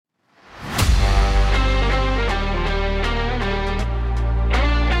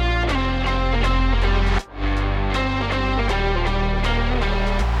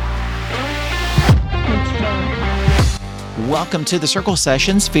welcome to the Circle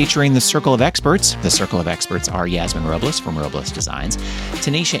Sessions featuring the Circle of Experts. The Circle of Experts are Yasmin Robles from Robles Designs,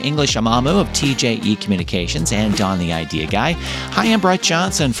 Tanisha English Amamu of TJE Communications, and Don the Idea Guy. Hi, I'm Brett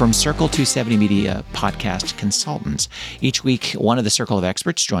Johnson from Circle 270 Media Podcast Consultants. Each week, one of the Circle of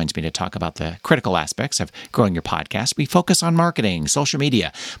Experts joins me to talk about the critical aspects of growing your podcast. We focus on marketing, social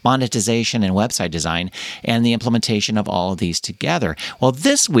media, monetization, and website design, and the implementation of all of these together. Well,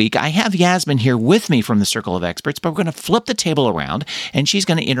 this week, I have Yasmin here with me from the Circle of Experts, but we're going to flip the table around, and she's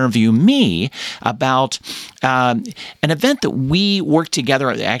going to interview me about an event that we worked together.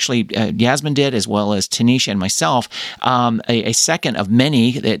 Actually, Yasmin did, as well as Tanisha and myself, a second of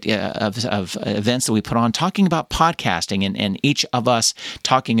many of events that we put on talking about podcasting, and each of us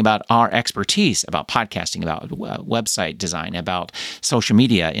talking about our expertise about podcasting, about website design, about social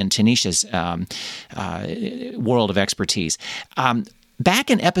media in Tanisha's world of expertise.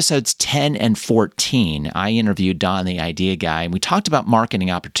 Back in episodes 10 and 14, I interviewed Don, the Idea Guy, and we talked about marketing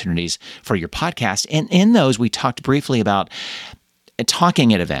opportunities for your podcast. And in those, we talked briefly about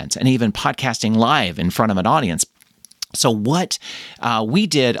talking at events and even podcasting live in front of an audience. So what we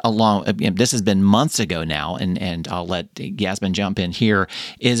did this has been months ago now, and I'll let Yasmin jump in here,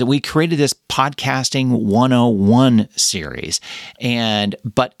 is we created this Podcasting 101 series.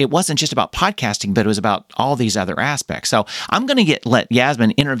 But it wasn't just about podcasting, but it was about all these other aspects. So I'm going to let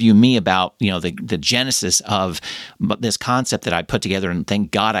Yasmin interview me about, the genesis of this concept that I put together, and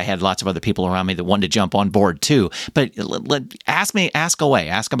thank God I had lots of other people around me that wanted to jump on board too. But ask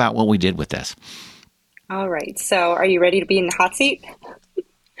about what we did with this. All right. So are you ready to be in the hot seat?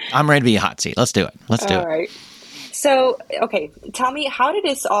 I'm ready to be a hot seat. Let's do it. All right. So, okay. Tell me, how did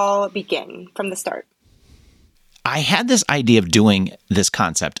this all begin from the start? I had this idea of doing this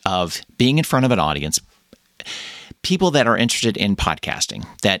concept of being in front of an audience, people that are interested in podcasting,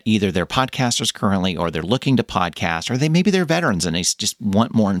 that either they're podcasters currently or they're looking to podcast, or maybe they're veterans and they just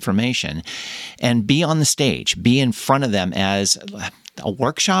want more information, and be on the stage, be in front of them as a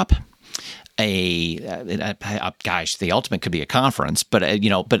workshop. The ultimate could be a conference, but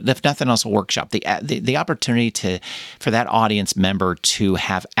if nothing else, a workshop. The opportunity for that audience member to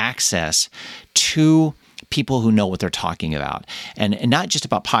have access to people who know what they're talking about, and not just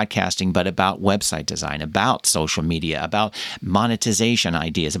about podcasting, but about website design, about social media, about monetization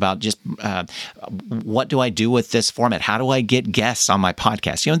ideas, about just what do I do with this format? How do I get guests on my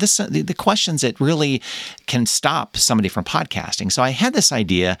podcast? The questions that really can stop somebody from podcasting. So I had this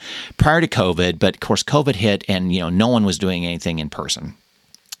idea prior to COVID, but of course COVID hit, and no one was doing anything in person.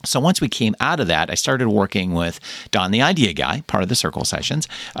 So once we came out of that, I started working with Don, the Idea Guy, part of the Circle Sessions,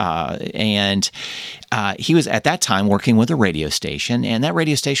 and he was at that time working with a radio station, and that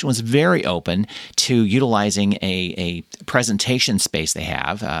radio station was very open to utilizing a presentation space they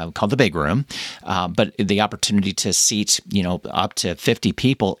have called the Big Room, but the opportunity to seat up to 50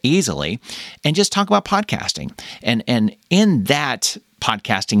 people easily, and just talk about podcasting. And in that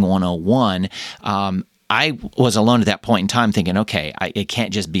Podcasting 101, I was alone at that point in time thinking, okay, it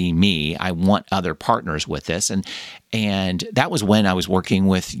can't just be me. I want other partners with this. And that was when I was working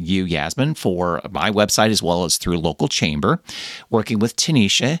with you, Yasmin, for my website as well as through local chamber, working with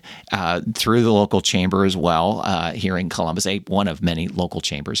Tanisha through the local chamber as well here in Columbus, one of many local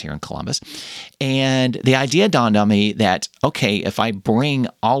chambers here in Columbus. And the idea dawned on me that, okay, if I bring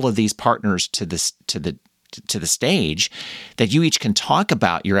all of these partners to the stage, that you each can talk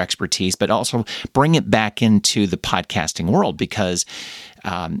about your expertise, but also bring it back into the podcasting world, because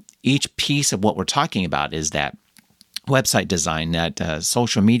each piece of what we're talking about is that website design, that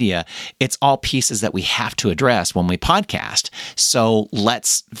social media, it's all pieces that we have to address when we podcast. So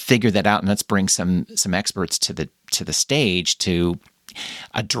let's figure that out, and let's bring some experts to the stage to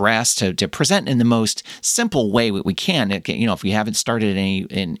address, to present in the most simple way we can. If you haven't started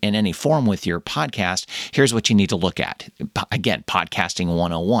in any form with your podcast, here's what you need to look at. Again, Podcasting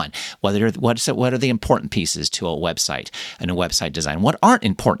 101. What are the important pieces to a website and a website design? What aren't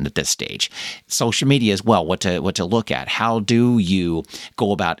important at this stage? Social media as well. What to look at? How do you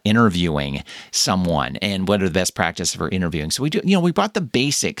go about interviewing someone? And what are the best practices for interviewing? So we brought the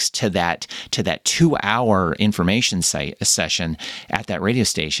basics to that 2-hour information session at that radio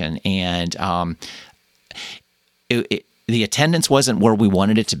station, and the attendance wasn't where we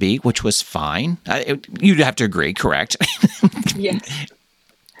wanted it to be, which was fine. You'd have to agree, correct? Yes.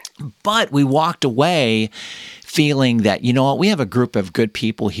 But we walked away feeling that, we have a group of good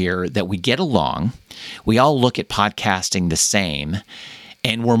people here that we get along. We all look at podcasting the same,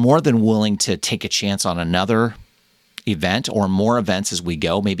 and we're more than willing to take a chance on another event or more events as we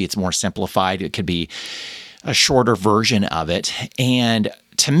go. Maybe it's more simplified. It could be a shorter version of it. And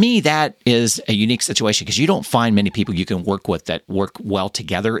to me, that is a unique situation because you don't find many people you can work with that work well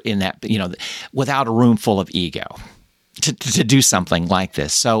together in that, without a room full of ego to do something like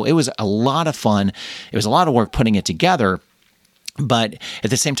this. So it was a lot of fun. It was a lot of work putting it together. But at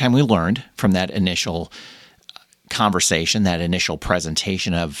the same time, we learned from that initial conversation, that initial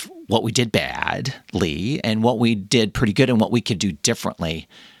presentation of what we did badly and what we did pretty good and what we could do differently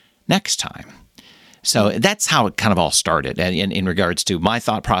next time. So that's how it kind of all started in regards to my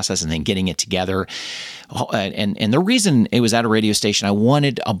thought process and then getting it together. And the reason it was at a radio station, I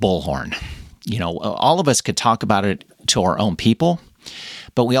wanted a bullhorn. All of us could talk about it to our own people,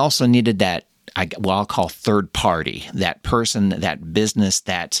 but we also needed that what I'll call third party, that person, that business,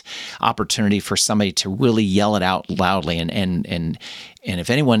 that opportunity for somebody to really yell it out loudly. And if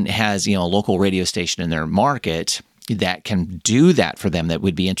anyone has, a local radio station in their market that can do that for them, that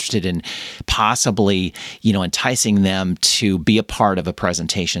would be interested in possibly, enticing them to be a part of a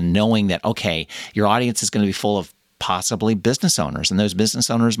presentation, knowing that, okay, your audience is going to be full of possibly business owners, and those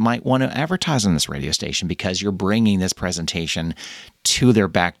business owners might want to advertise on this radio station because you're bringing this presentation to their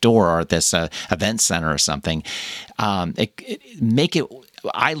back door or this event center or something. I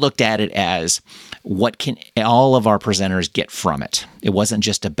looked at it as what can all of our presenters get from it. It wasn't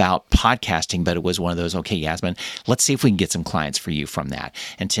just about podcasting, but it was one of those, okay, Yasmin, let's see if we can get some clients for you from that.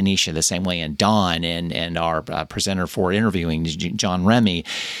 And Tanisha the same way, and Don and our presenter for interviewing, John Remy.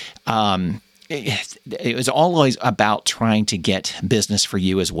 It was always about trying to get business for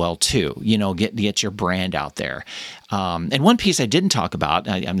you as well, too. Get your brand out there. And one piece I didn't talk about,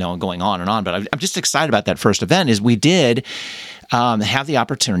 I know I'm going on and on, but I'm just excited about that first event, is we did have the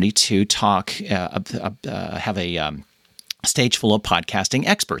opportunity to talk, have a stage full of podcasting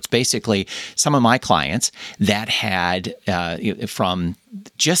experts. Basically, some of my clients that had from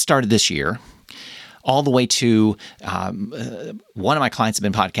just started this year, all the way to one of my clients have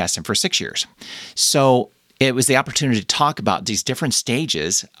been podcasting for 6 years. So it was the opportunity to talk about these different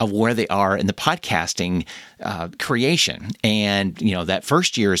stages of where they are in the podcasting creation. And, that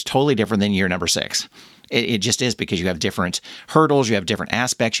first year is totally different than year number 6. It just is, because you have different hurdles, you have different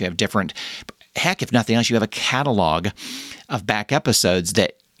aspects, you have different, heck, if nothing else, you have a catalog of back episodes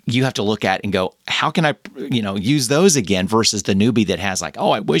that you have to look at and go, how can I, use those again versus the newbie that has like,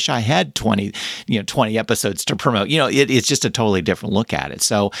 oh, I wish I had 20 episodes to promote. It's just a totally different look at it.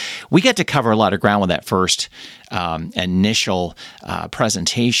 So we get to cover a lot of ground with that first initial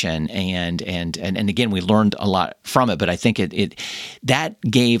presentation, and again, we learned a lot from it. But I think that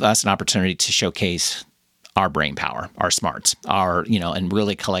gave us an opportunity to showcase our brain power, our smarts, and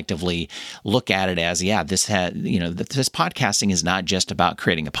really collectively look at it as, this podcasting is not just about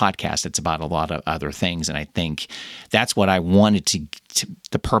creating a podcast. It's about a lot of other things. And I think that's what I wanted to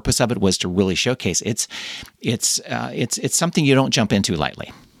the purpose of it was to really showcase. It's something you don't jump into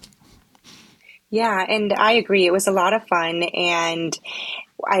lightly. Yeah, and I agree. It was a lot of fun, and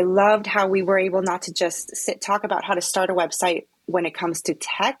I loved how we were able not to just talk about how to start a website when it comes to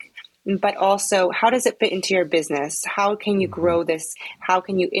tech, but also how does it fit into your business? How can you grow this? How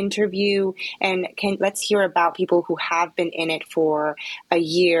can you interview? And let's hear about people who have been in it for a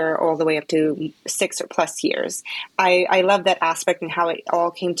year all the way up to 6 or plus years. I love that aspect and how it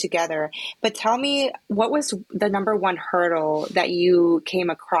all came together. But tell me, what was the number one hurdle that you came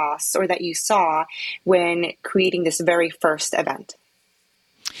across or that you saw when creating this very first event?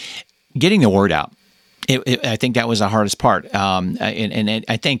 Getting the word out. I think that was the hardest part. And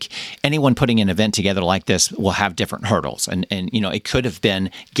I think anyone putting an event together like this will have different hurdles. And it could have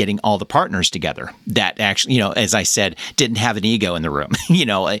been getting all the partners together that actually, as I said, didn't have an ego in the room,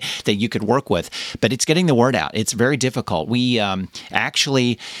 that you could work with. But it's getting the word out. It's very difficult. We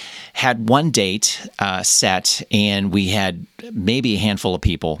actually had one date set, and we had maybe a handful of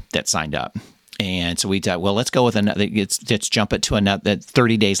people that signed up. And so we thought, well, let's go with another. Let's jump it to another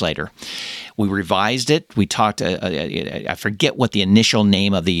 30 days later. We revised it. We talked. I forget what the initial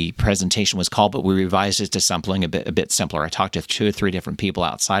name of the presentation was called, but we revised it to something a bit simpler. I talked to 2 or 3 different people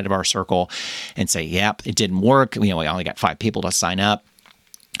outside of our circle, and say, "Yep, it didn't work. We only got 5 people to sign up."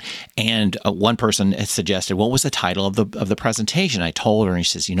 And one person suggested, "What was the title of the presentation?" I told her, and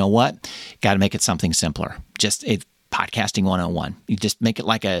she says, "You know what? Got to make it something simpler. Just Podcasting 101. You just make it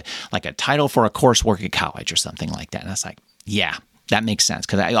like a title for a coursework at college or something like that." And I was like, yeah, that makes sense.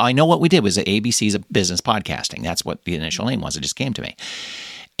 Because I know what we did was the ABCs of business podcasting. That's what the initial name was. It just came to me.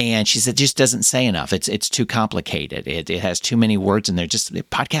 And she said, it just doesn't say enough. It's too complicated. It has too many words in there. Just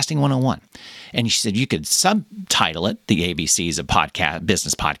Podcasting 101. And she said, you could subtitle it the ABCs of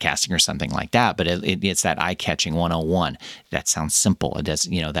business podcasting or something like that. But it's that eye-catching 101. That sounds simple. It does,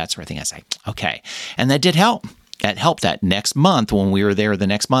 that sort of thing. I say, okay. And that did help. helped. That next month, when we were there, the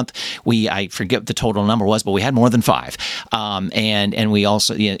next month, I forget what the total number was, but we had more than 5. And we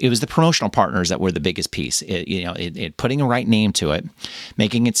also, it was the promotional partners that were the biggest piece. It putting a right name to it,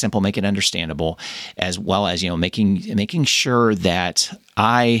 making it simple, make it understandable, as well as making sure that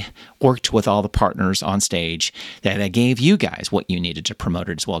I worked with all the partners on stage, that I gave you guys what you needed to promote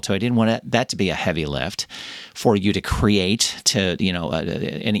it as well. So I didn't want that to be a heavy lift for you to create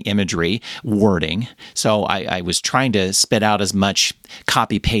any imagery, wording. So I was trying to spit out as much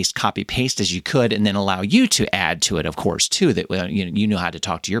copy paste as you could, and then allow you to add to it, of course, too, that you know how to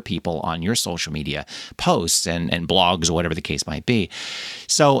talk to your people on your social media posts and blogs or whatever the case might be.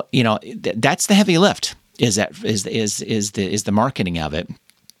 So that's the heavy lift. Is the marketing of it,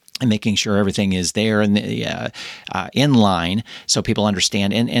 and making sure everything is there and in line so people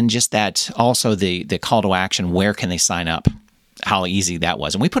understand, and just that also the call to action. Where can they sign up? How easy that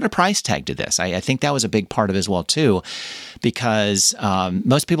was, and we put a price tag to this. I think that was a big part of it as well too, because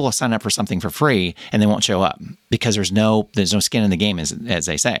most people will sign up for something for free and they won't show up because there's no skin in the game, as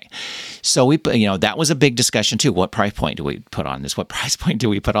they say. So that was a big discussion too. What price point do we put on this?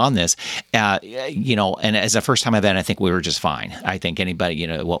 And as a first time event, I think we were just fine. I think anybody,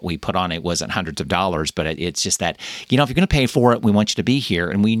 what we put on it wasn't hundreds of dollars, but it's just that, if you're going to pay for it, we want you to be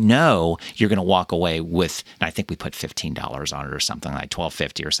here, and we know you're going to walk away with, and I think we put $15 on it or something like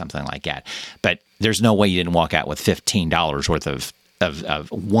 $12.50 or something like that. But there's no way you didn't walk out with $15 worth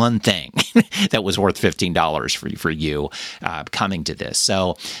of one thing that was worth $15 for you coming to this.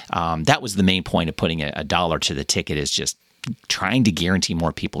 So that was the main point of putting a dollar to the ticket, is just trying to guarantee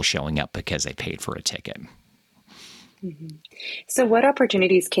more people showing up because they paid for a ticket. Mm-hmm. So what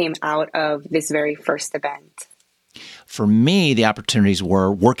opportunities came out of this very first event? For me, the opportunities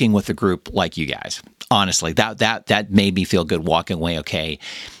were working with a group like you guys. Honestly, that made me feel good walking away. Okay,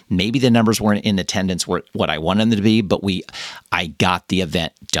 maybe the numbers weren't in attendance were what I wanted them to be, but I got the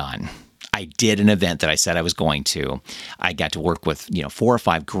event done. I did an event that I said I was going to. I got to work with 4 or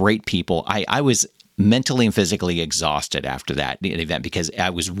 5 great people. I was mentally and physically exhausted after that event because I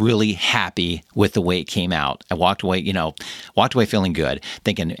was really happy with the way it came out. I walked away feeling good,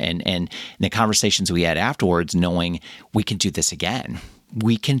 thinking, and the conversations we had afterwards, knowing we can do this again.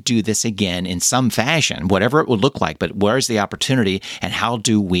 We can do this again in some fashion, whatever it would look like, but where's the opportunity, and how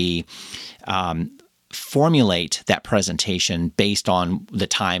do we formulate that presentation based on the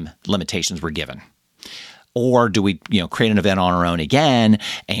time limitations we're given? Or do we, create an event on our own again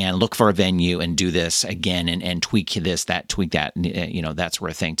and look for a venue and do this again and tweak this, tweak that, that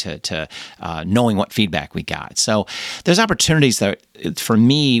sort of thing to knowing what feedback we got. So there's opportunities that for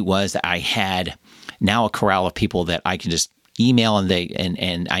me was that I had now a corral of people that I can just email,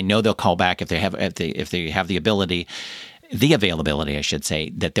 and I know they'll call back if they have the availability, I should say,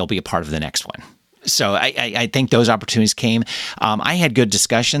 that they'll be a part of the next one. So I think those opportunities came. I had good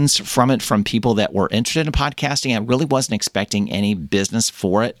discussions from people that were interested in podcasting. I really wasn't expecting any business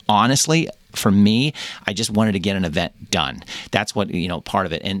for it. Honestly, for me, I just wanted to get an event done. That's what, part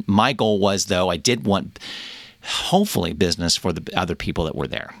of it. And my goal was, though, I did want hopefully business for the other people that were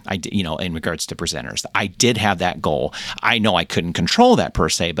there. In regards to presenters, I did have that goal. I know I couldn't control that per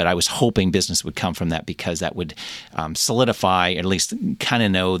se, but I was hoping business would come from that, because that would solidify, at least kind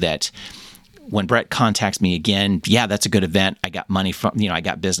of know that when Brett contacts me again, yeah, that's a good event. I got money from, I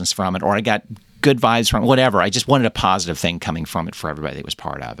got business from it, or I got good vibes from it, whatever. I just wanted a positive thing coming from it for everybody that was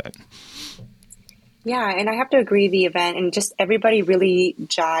part of it. Yeah, and I have to agree, the event and just everybody really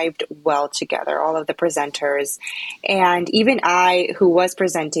jived well together, all of the presenters. And even I, who was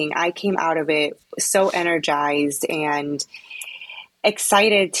presenting, I came out of it so energized and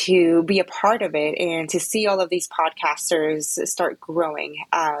excited to be a part of it and to see all of these podcasters start growing.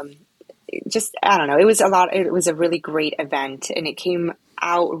 I don't know, it was a really great event, and it came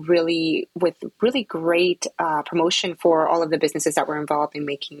out really with really great promotion for all of the businesses that were involved in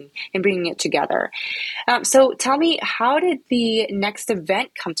making and bringing it together. So tell me, how did the next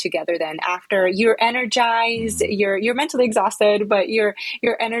event come together then? After you're energized, you're mentally exhausted, but you're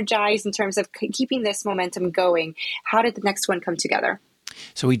energized in terms of keeping this momentum going. How did the next one come together?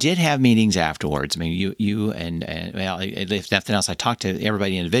 So we did have meetings afterwards. I mean, you and well, if nothing else, I talked to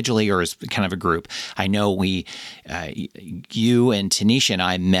everybody individually or as kind of a group. I know you and Tanisha and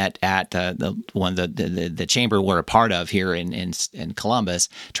I met at the chamber we're a part of here in Columbus,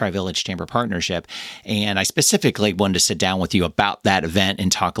 Tri-Village Chamber Partnership, and I specifically wanted to sit down with you about that event and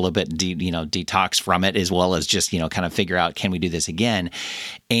talk a little bit, detox from it, as well as just kind of figure out, can we do this again?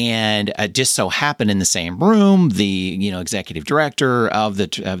 And just so happened in the same room, the executive director of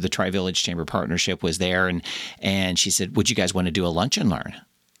the Tri-Village Chamber Partnership was there, and she said, "Would you guys want to do a lunch and learn?"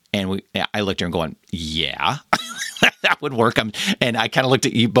 And I looked at her and going, "Yeah." that would work. And I kind of looked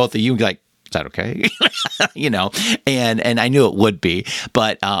at you, both of you, like, is that okay? And I knew it would be,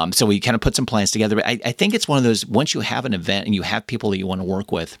 but so we kind of put some plans together. But I think it's one of those, once you have an event and you have people that you want to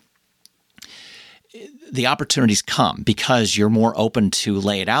work with, the opportunities come because you're more open to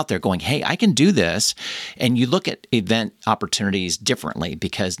lay it out there going, hey, I can do this. And you look at event opportunities differently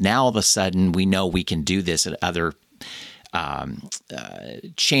because now all of a sudden we know we can do this at other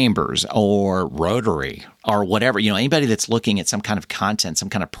chambers or Rotary or whatever, anybody that's looking at some kind of content, some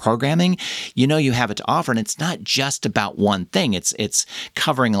kind of programming, you have it to offer. And it's not just about one thing. It's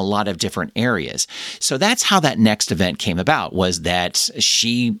covering a lot of different areas. So that's how that next event came about, was that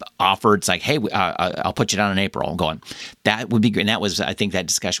she offered, it's like, hey, I'll put you down in April. I'm going, that would be great. And that was, I think that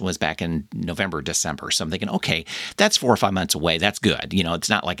discussion was back in November, December. So I'm thinking, okay, that's 4 or 5 months away. That's good. It's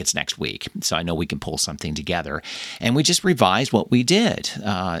not like it's next week. So I know we can pull something together. And we just revised what we did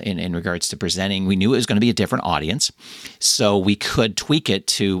in regards to presenting. We knew it was going to be a different audience, so we could tweak it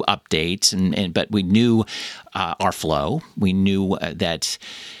to update, but we knew our flow. We knew that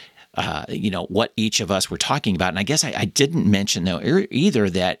what each of us were talking about. And I guess I didn't mention though either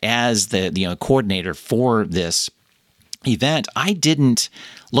that as the coordinator for this event, I didn't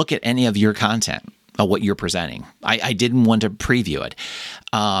look at any of your content. What you're presenting. I didn't want to preview it.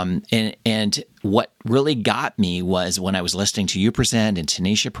 And what really got me was when I was listening to you present and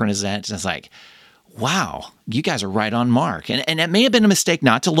Tanisha present, I was like, wow, you guys are right on mark. And it may have been a mistake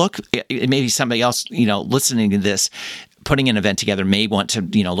not to look. It may be somebody else, listening to this, putting an event together may want to,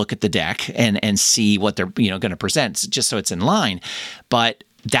 look at the deck and see what they're, going to present just so it's in line. But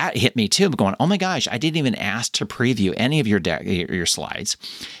that hit me too, going, oh my gosh, I didn't even ask to preview any of your slides.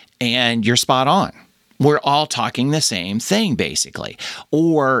 And you're spot on. We're all talking the same thing, basically.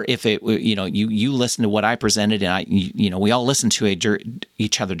 Or if it, you listen to what I presented, and we all listened to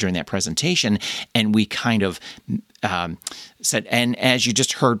each other during that presentation, and we kind of said, and as you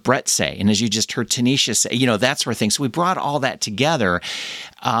just heard Brett say, and as you just heard Tanisha say, that sort of thing. So we brought all that together.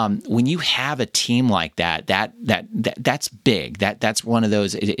 When you have a team like that's big. That's one of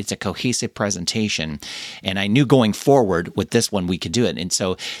those. It's a cohesive presentation, and I knew going forward with this one we could do it. And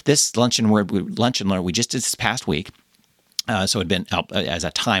so this lunch and learn we just did this past week. So it'd been, as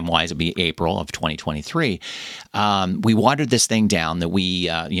a time-wise, it'd be April of 2023. We watered this thing down that we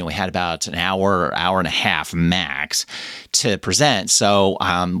had about an hour or hour and a half max to present. So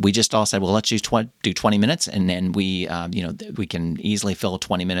we just all said, well, let's do 20 minutes, and then we can easily fill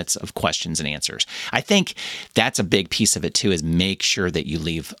 20 minutes of questions and answers. I think that's a big piece of it too, is make sure that you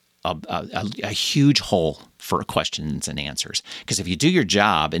leave a huge hole for questions and answers. Because if you do your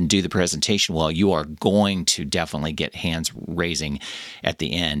job and do the presentation well, you are going to definitely get hands raising at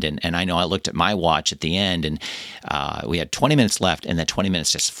the end. And I know I looked at my watch at the end, and we had 20 minutes left, and that 20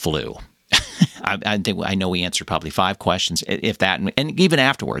 minutes just flew. I know we answered probably 5 questions, if that, and even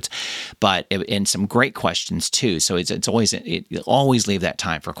afterwards, and some great questions too. So it's always leave that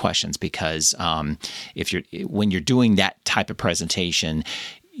time for questions, because when you're doing that type of presentation,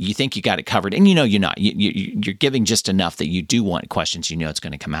 you think you got it covered, and you're not. You're giving just enough that you do want questions. It's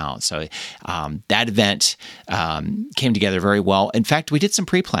going to come out. So that event came together very well. In fact, we did some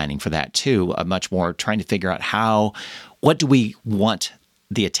pre-planning for that too, much more trying to figure out what do we want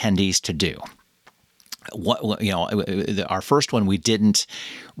the attendees to do. Our first one, we didn't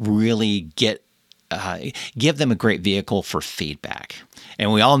really give them a great vehicle for feedback.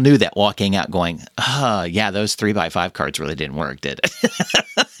 And we all knew that walking out going, those 3x5 cards really didn't work, did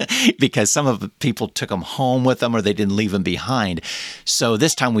it? Because some of the people took them home with them, or they didn't leave them behind. So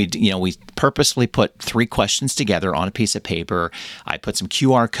this time we purposefully put 3 questions together on a piece of paper. I put some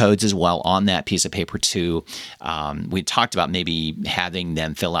QR codes as well on that piece of paper too. We talked about maybe having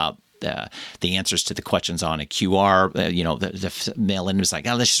them fill out the answers to the questions on a QR, the mail-in was like,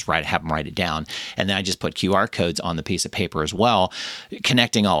 let's just have them write it down. And then I just put QR codes on the piece of paper as well,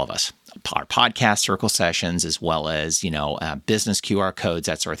 connecting all of us, our podcast circle sessions, as well as, business QR codes,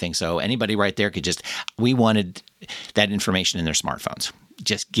 that sort of thing. So anybody right there we wanted that information in their smartphones.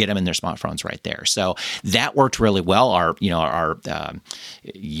 Just get them in their smartphones right there. So that worked really well.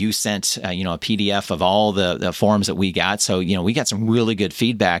 You sent a PDF of all the forms that we got. So we got some really good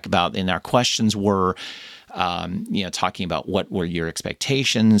feedback about, and our questions were talking about what were your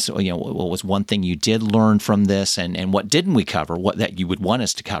expectations, what was one thing you did learn from this, and what didn't we cover, what that you would want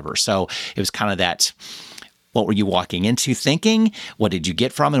us to cover. So it was kind of that. What were you walking into thinking? What did you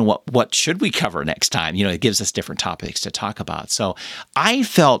get from, and what should we cover next time? It gives us different topics to talk about. So I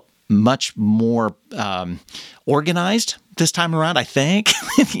felt much more organized this time around, I think.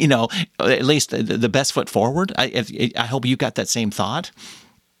 At least the best foot forward. I hope you got that same thought.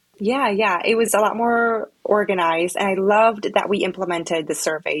 Yeah. It was a lot more organized. And I loved that we implemented the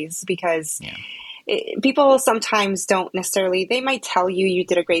surveys because Yeah. people sometimes don't necessarily, they might tell you you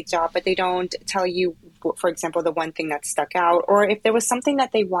did a great job, but they don't tell you, for example, the one thing that stuck out, or if there was something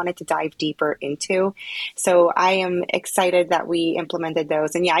that they wanted to dive deeper into. So I am excited that we implemented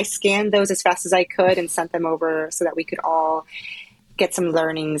those. And yeah, I scanned those as fast as I could and sent them over so that we could all get some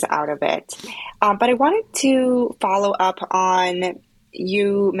learnings out of it. But I wanted to follow up on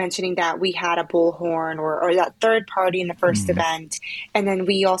you mentioning that we had a bullhorn or that third party in the first Mm. event, and then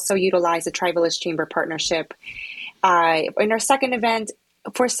we also utilized the Tri-Village Chamber partnership in our second event.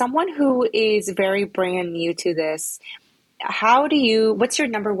 For someone who is very brand new to this, what's your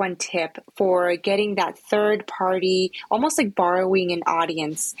number one tip for getting that third party, almost like borrowing an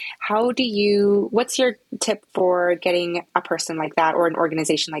audience? What's your tip for getting a person like that or an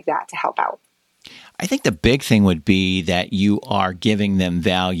organization like that to help out? I think the big thing would be that you are giving them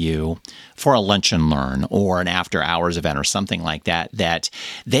value for a lunch and learn or an after hours event or something like that, that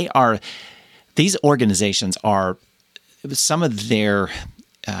these organizations are, some of their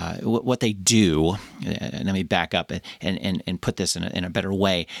what they do, and let me back up and put this in a better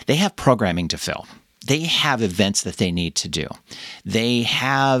way. They have programming to fill. They have events that they need to do. They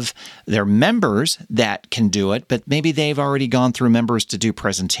have their members that can do it, but maybe they've already gone through members to do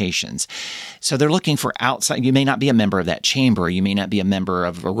presentations. So they're looking for outside. You may not be a member of that chamber. You may not be a member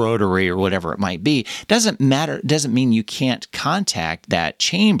of a Rotary or whatever it might be. Doesn't matter. Doesn't mean you can't contact that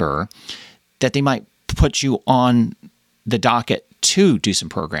chamber, that they might put you on the docket to do some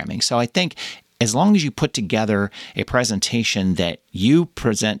programming. So I think as long as you put together a presentation that you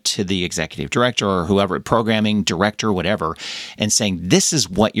present to the executive director or whoever, programming director, whatever, and saying, this is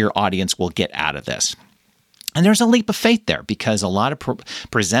what your audience will get out of this. And there's a leap of faith there because a lot of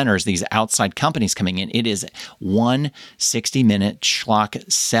presenters, these outside companies coming in, it is 1 60-minute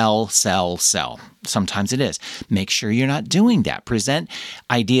schlock, sell. Sometimes it is. Make sure you're not doing that. Present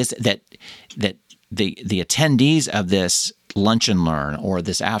ideas that the attendees of this lunch and learn or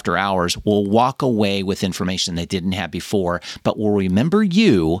this after hours will walk away with information they didn't have before, but will remember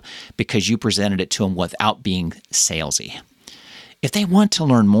you because you presented it to them without being salesy. If they want to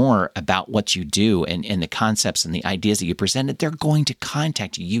learn more about what you do and the concepts and the ideas that you presented, they're going to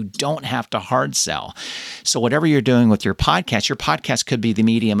contact you. You don't have to hard sell. So whatever you're doing with your podcast could be the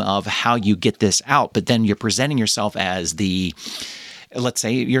medium of how you get this out, but then you're presenting yourself as let's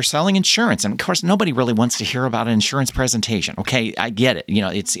say you're selling insurance. And of course, nobody really wants to hear about an insurance presentation. Okay, I get it.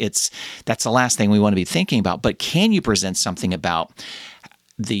 It's that's the last thing we want to be thinking about. But can you present something about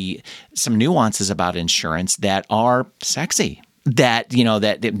some nuances about insurance that are sexy? That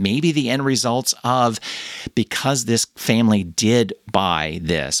maybe the end results of, because this family did buy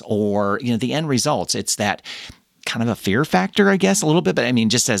this, or the end results, it's that kind of a fear factor, I guess, a little bit. But I mean,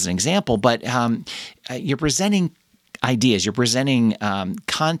 just as an example, but you're presenting ideas, you're presenting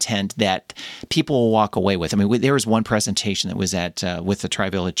content that people will walk away with. I mean, there was one presentation that was with the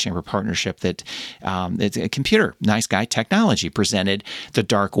Tri-Village Chamber Partnership that it's a computer, nice guy technology, presented the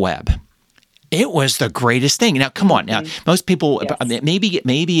dark web. It was the greatest thing. Now, come on. Now, most people, yes.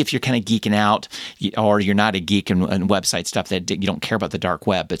 maybe if you're kind of geeking out, or you're not a geek in website stuff, that you don't care about the dark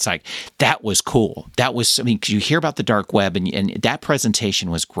web. It's like, that was cool. That was, you hear about the dark web, and that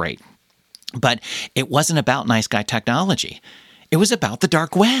presentation was great. But it wasn't about nice guy technology. It was about the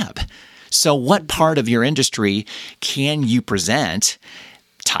dark web. So what part of your industry can you present?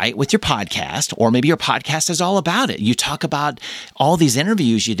 Tie it with your podcast, or maybe your podcast is all about it. You talk about all these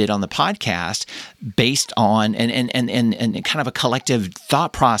interviews you did on the podcast based on and kind of a collective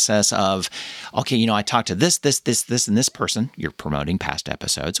thought process of, okay, I talked to this, and this person. You're promoting past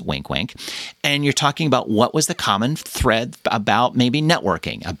episodes, wink, wink. And you're talking about what was the common thread about maybe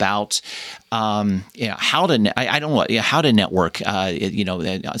networking, about how to network,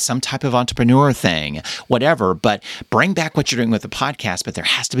 some type of entrepreneur thing, whatever. But bring back what you're doing with the podcast, but there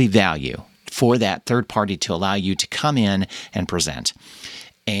has to be value for that third party to allow you to come in and present.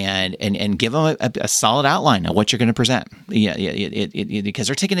 And give them a solid outline of what you're going to present. Because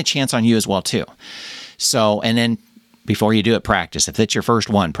they're taking a chance on you as well too. So, and then before you do it, practice. If it's your first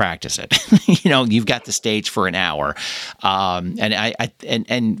one, practice it. You've got the stage for an hour,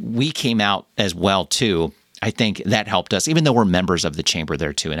 and we came out as well too. I think that helped us, even though we're members of the chamber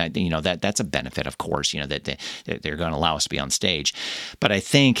there too. And that's a benefit, of course. That they're going to allow us to be on stage. But I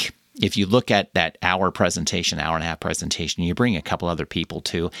think if you look at that hour and a half presentation, you bring a couple other people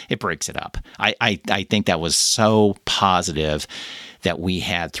too, it breaks it up. I think that was so positive that we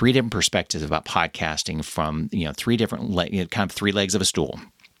had 3 different perspectives about podcasting from, 3 different, kind of 3 legs of a stool.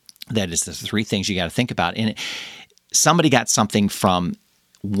 That is the 3 things you got to think about. And somebody got something from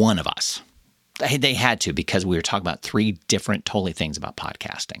one of us. They had to, because we were talking about three different totally things about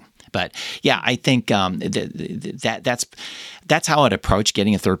podcasting. But yeah, I think that's how I'd approach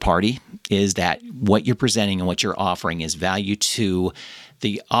getting a third party, is that what you're presenting and what you're offering is value to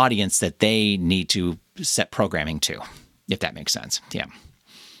the audience that they need to set programming to, if that makes sense. Yeah.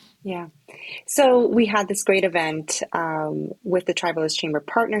 Yeah. So we had this great event with the Tribalist Chamber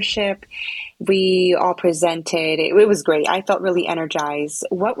partnership. We all presented. It was great. I felt really energized.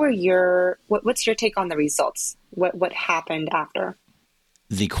 What's your take on the results? What happened after?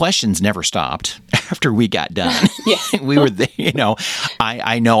 The questions never stopped after we got done. Yes. We were there,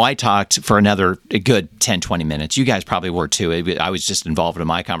 I know I talked for another good 10, 20 minutes. You guys probably were too. I was just involved in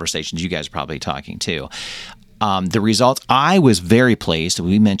my conversations. You guys are probably talking too. The results, I was very pleased.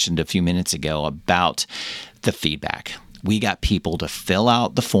 We mentioned a few minutes ago about the feedback. We got people to fill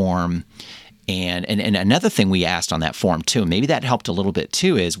out the form. And another thing we asked on that form too, maybe that helped a little bit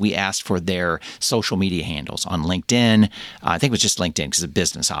too, is we asked for their social media handles on LinkedIn. I think it was just LinkedIn because of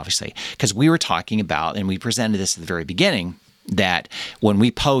business, obviously. Because we were talking about, and we presented this at the very beginning, that when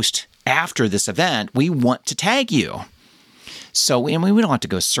we post after this event, we want to tag you. So, and we don't have to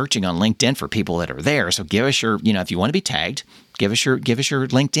go searching on LinkedIn for people that are there. So give us your, if you want to be tagged, give us your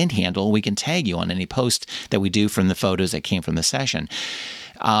LinkedIn handle. We can tag you on any post that we do from the photos that came from the session.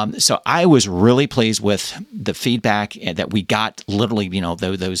 So I was really pleased with the feedback that we got. Literally,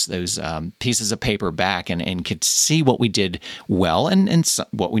 those pieces of paper back, and could see what we did well and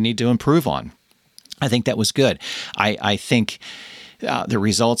what we need to improve on. I think that was good. I think the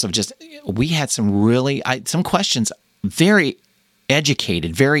results of we had some questions, very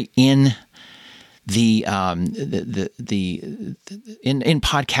educated, very in in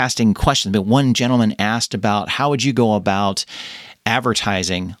podcasting questions. But one gentleman asked about, how would you go about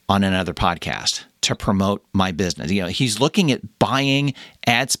advertising on another podcast to promote my business? He's looking at buying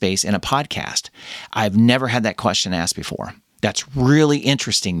ad space in a podcast. I've never had that question asked before. That's really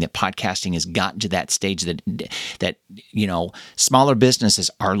interesting that podcasting has gotten to that stage that smaller businesses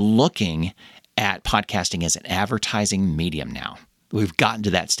are looking at podcasting as an advertising medium now. We've gotten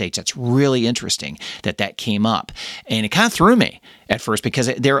to that stage. That's really interesting that came up. And it kind of threw me at first, because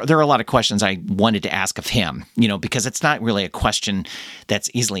there are a lot of questions I wanted to ask of him, because it's not really a question that's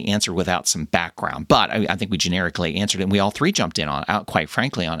easily answered without some background. But I think we generically answered it, and we all three jumped in quite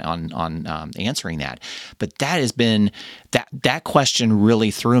frankly, on answering that. But that has been, that question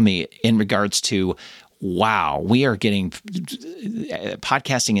really threw me in regards to, wow, we are podcasting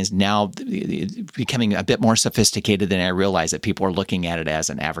is now becoming a bit more sophisticated than I realized, that people are looking at it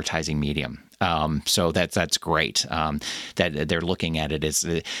as an advertising medium. So that's great that they're looking at it as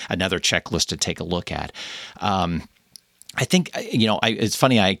another checklist to take a look at. I think, it's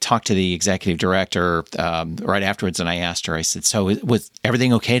funny, I talked to the executive director right afterwards, and I asked her, I said, so was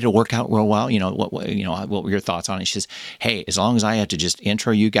everything okay to work out real well? What were your thoughts on it? She says, hey, as long as I have to just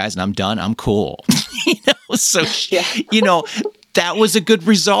intro you guys and I'm done, I'm cool. So, yeah. That was a good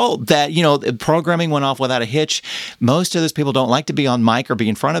result. That, programming went off without a hitch. Most of those people don't like to be on mic or be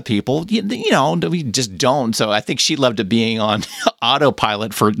in front of people. We just don't. So I think she loved it being on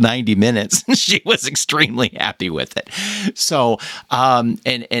autopilot for 90 minutes. She was extremely happy with it. So, I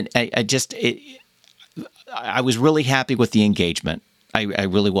was really happy with the engagement. I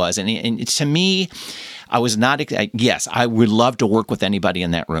really was. And to me, I was not, yes, I would love to work with anybody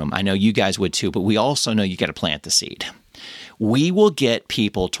in that room. I know you guys would too, but we also know you got to plant the seed. We will get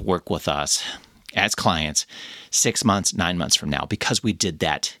people to work with us as clients 6 months, 9 months from now, because we did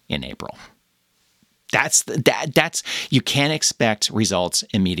that in April. That's you can't expect results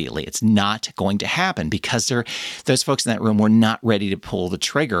immediately. It's not going to happen, because those folks in that room were not ready to pull the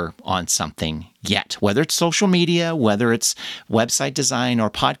trigger on something yet. Whether it's social media, whether it's website design or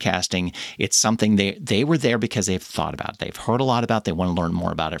podcasting, it's something they were there because they've thought about it. They've heard a lot about it. They want to learn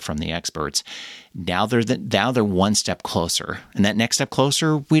more about it from the experts. Now they're one step closer, and that next step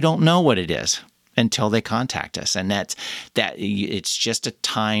closer, we don't know what it is until they contact us, and that it's just a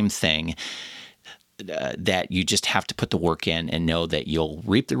time thing. That you just have to put the work in and know that you'll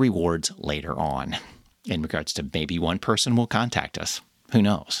reap the rewards later on, in regards to maybe one person will contact us. Who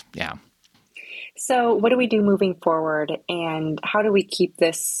knows? Yeah. So what do we do moving forward, and how do we keep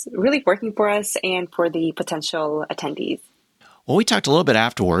this really working for us and for the potential attendees? Well, we talked a little bit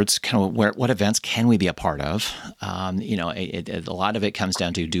afterwards, kind of what events can we be a part of? A lot of it comes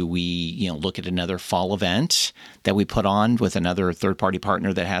down to, do we, look at another fall event that we put on with another third-party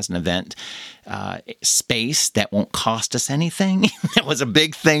partner that has an event space that won't cost us anything? That was a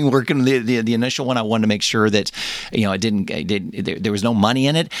big thing working the initial one. I wanted to make sure that, there was no money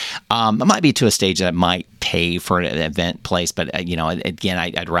in it. I might be to a stage that I might pay for an event place, but again,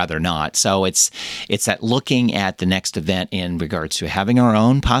 I'd rather not. So it's that looking at the next event in regards to having our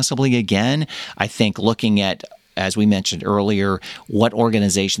own possibly again. I think looking at, as we mentioned earlier, what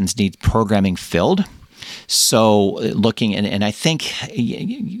organizations need programming filled. So looking, and I think,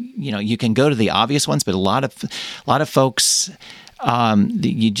 you can go to the obvious ones, but a lot of folks,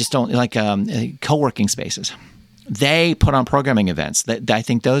 you just don't like co-working spaces. They put on programming events. I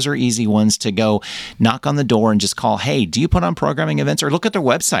think those are easy ones to go knock on the door and just call, hey, do you put on programming events? Or look at their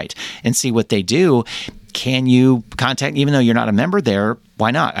website and see what they do. Can you contact, even though you're not a member there,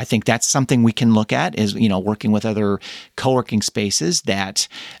 why not? I think that's something we can look at is, working with other co-working spaces that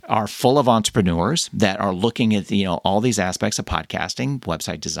are full of entrepreneurs that are looking at, all these aspects of podcasting,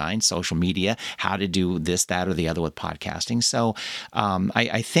 website design, social media, how to do this, that, or the other with podcasting. So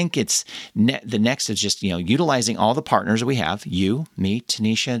I think the next is just, utilizing all the partners that we have, you, me,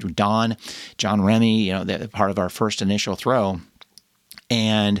 Tanisha, Don, John Remy, part of our first initial throw,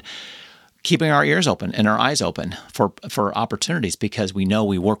 and keeping our ears open and our eyes open for opportunities, because we know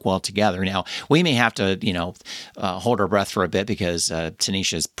we work well together. Now, we may have to, hold our breath for a bit because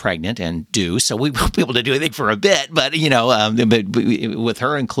Tanisha is pregnant and due, so we won't be able to do anything for a bit. But but with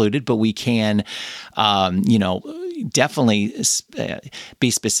her included, but we can, definitely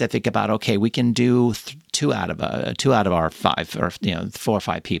be specific about, okay, we can do two out of our five, or 4 or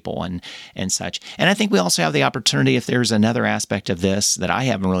 5 people and such. And I think we also have the opportunity, if there's another aspect of this that I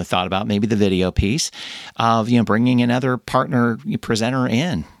haven't really thought about, maybe the video piece of bringing another partner presenter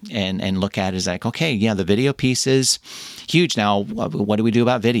in and look at it as like, okay, the video piece is huge. Now, what do we do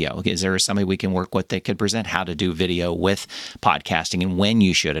about video? Is there somebody we can work with that could present how to do video with podcasting and when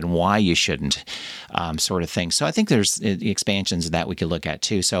you should and why you shouldn't, sort of thing. So I think there's expansions that we could look at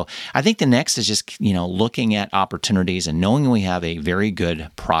too. So I think the next is just, looking at opportunities and knowing we have a very good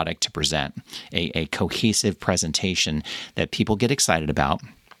product to present, a cohesive presentation that people get excited about,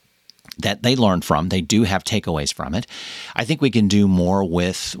 that they learn from. They do have takeaways from it. I think we can do more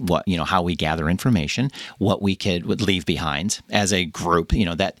with what, how we gather information, what we would leave behind as a group,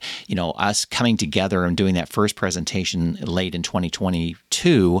 us coming together and doing that first presentation late in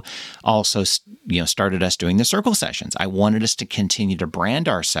 2022 also, started us doing the circle sessions. I wanted us to continue to brand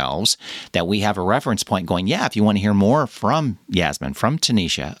ourselves, that we have a reference point going, if you want to hear more from Yasmin, from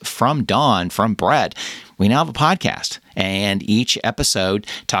Tanisha, from Dawn, from Brett, we now have a podcast, and each episode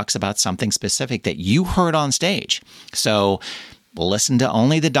talks about something specific that you heard on stage. So listen to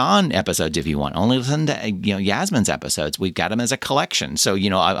only the Dawn episodes if you want. Only listen to Yasmin's episodes. We've got them as a collection. So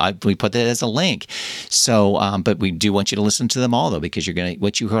we put that as a link. So but we do want you to listen to them all though, because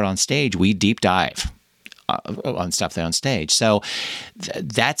what you heard on stage, we deep dive on stuff there on stage. So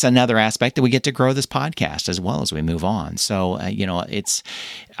that's another aspect that we get to grow this podcast as well as we move on. So,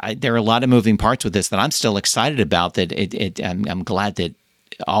 there are a lot of moving parts with this that I'm still excited about, that I'm glad that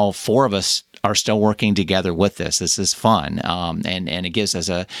all 4 of us are still working together with this. This is fun. And it gives us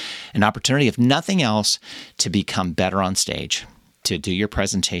an opportunity, if nothing else, to become better on stage, to do your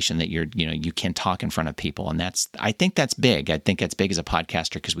presentation, that you can talk in front of people. And I think that's big. I think that's big as a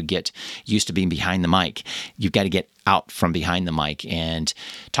podcaster, because we get used to being behind the mic. You've got to get out from behind the mic and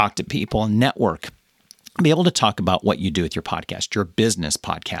talk to people and network. Be able to talk about what you do with your podcast, your business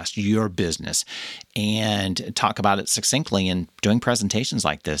podcast, your business, and talk about it succinctly. And doing presentations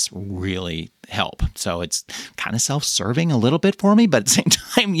like this really help. So it's kind of self-serving a little bit for me, but at the same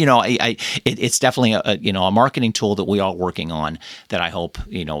time, it's definitely a marketing tool that we are working on that I hope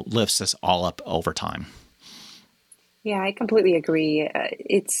lifts us all up over time. Yeah, I completely agree.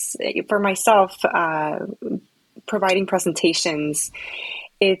 It's for myself, providing presentations.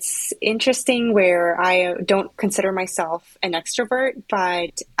 It's interesting where I don't consider myself an extrovert,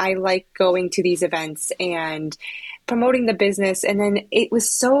 but I like going to these events and promoting the business. And then it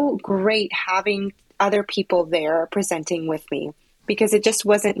was so great having other people there presenting with me, because it just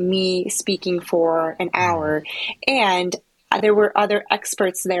wasn't me speaking for an hour. And there were other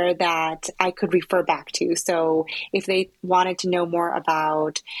experts there that I could refer back to. So if they wanted to know more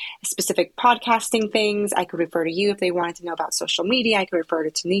about specific podcasting things, I could refer to you. If they wanted to know about social media, I could refer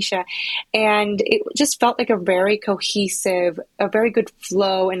to Tanisha. And it just felt like a very cohesive, a very good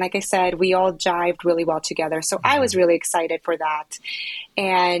flow. And like I said, we all jived really well together. So I was really excited for that.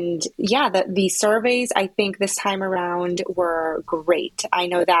 And yeah, the surveys, I think this time around were great. I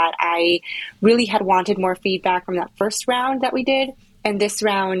know that I really had wanted more feedback from that first round that we did. And this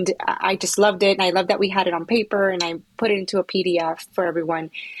round, I just loved it. And I love that we had it on paper and I put it into a PDF for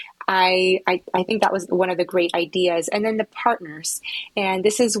everyone. I think that was one of the great ideas. And then the partners. And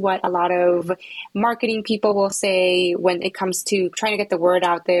this is what a lot of marketing people will say when it comes to trying to get the word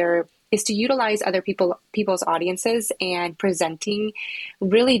out there. is to utilize other people's audiences, and presenting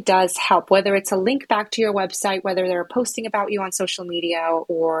really does help, whether it's a link back to your website, whether they're posting about you on social media,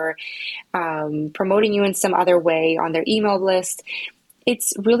 or promoting you in some other way on their email list.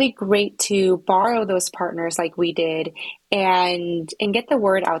 It's really great to borrow those partners like we did, and get the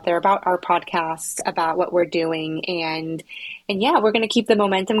word out there about our podcast, about what we're doing. And yeah, we're going to keep the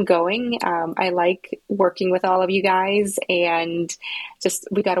momentum going. I like working with all of you guys, and just,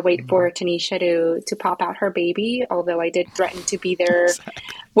 we got to wait for Tanisha to pop out her baby, although I did threaten to be there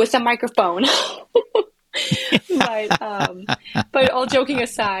with a microphone. But all joking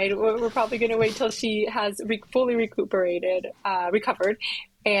aside, we're probably going to wait till she has fully recovered.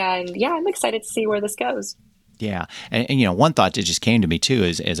 And yeah, I'm excited to see where this goes. Yeah. And one thought that just came to me too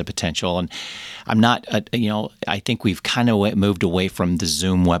is as a potential, and I'm not, I think we've kind of moved away from the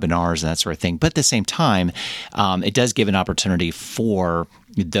Zoom webinars and that sort of thing. But at the same time, it does give an opportunity for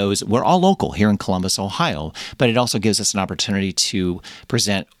those. We're all local here in Columbus, Ohio, but it also gives us an opportunity to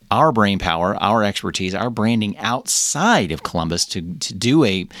present our brain power, our expertise, our branding outside of Columbus to do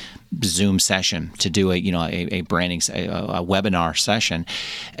a Zoom session, to do a branding, a webinar session.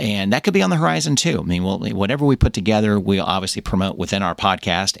 And that could be on the horizon too. I mean, whatever we put together, we'll obviously promote within our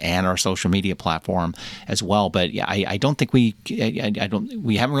podcast and our social media platform as well. But yeah, I don't think we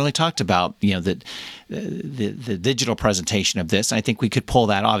haven't really talked about, the digital presentation of this. I think we could pull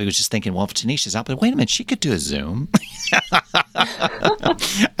that off. I was just thinking, well, if Tanisha's out, but wait a minute, she could do a Zoom.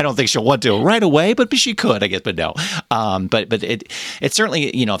 I don't think she'll want to right away, but she could, I guess, but no. But it certainly,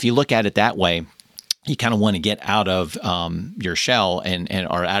 if you look at it that way, you kind of want to get out of your shell and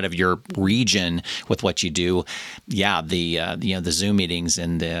or out of your region with what you do. Yeah, the Zoom meetings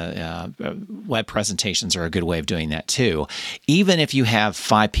and the web presentations are a good way of doing that too. Even if you have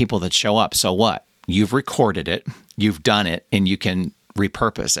 5 people that show up, so what? You've recorded it, you've done it, and you can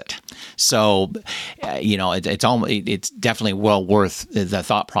repurpose it. So, it's definitely well worth the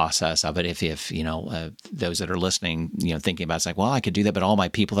thought process of it. If those that are listening, thinking about it's like, well, I could do that, but all my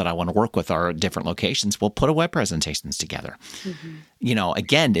people that I want to work with are at different locations. We'll put a web presentations together. Mm-hmm.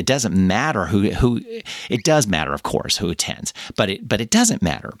 Again, it doesn't matter who. It does matter, of course, who attends, but it doesn't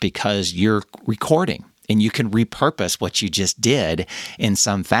matter because you're recording. And you can repurpose what you just did in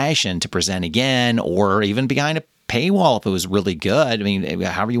some fashion to present again, or even behind a paywall if it was really good. I mean,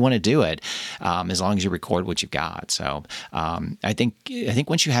 however you want to do it, as long as you record what you've got. So I think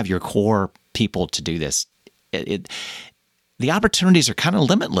once you have your core people to do this, the opportunities are kind of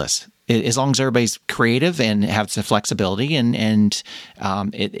limitless as long as everybody's creative and has the flexibility, and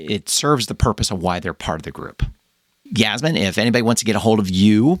it serves the purpose of why they're part of the group. Yasmin, if anybody wants to get a hold of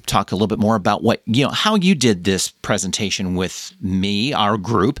you, talk a little bit more about how you did this presentation with me, our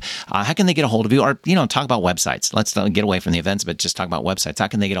group. How can they get a hold of you? Or, talk about websites. Let's not get away from the events, but just talk about websites. How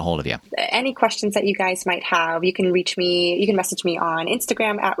can they get a hold of you? Any questions that you guys might have, you can reach me. You can message me on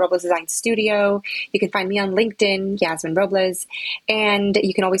Instagram at Robles Design Studio. You can find me on LinkedIn, Yasmin Robles. And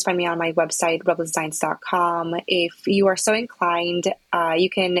you can always find me on my website, roblesdesigns.com. If you are so inclined, you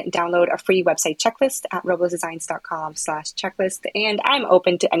can download a free website checklist at roblesdesigns.com/checklist. And I'm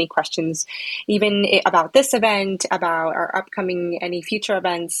open to any questions, even about this event, about our upcoming, any future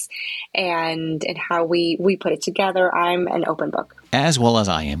events, and how we put it together. I'm an open book. As well as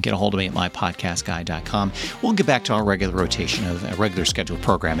I am. Get a hold of me at mypodcastguy.com. We'll get back to our regular rotation of regular scheduled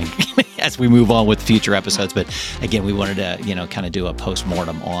programming as we move on with future episodes. But again, we wanted to, kind of do a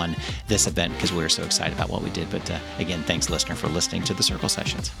post-mortem on this event because we were so excited about what we did. But again, thanks, listener, for listening to the Circle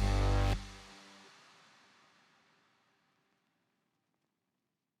Sessions.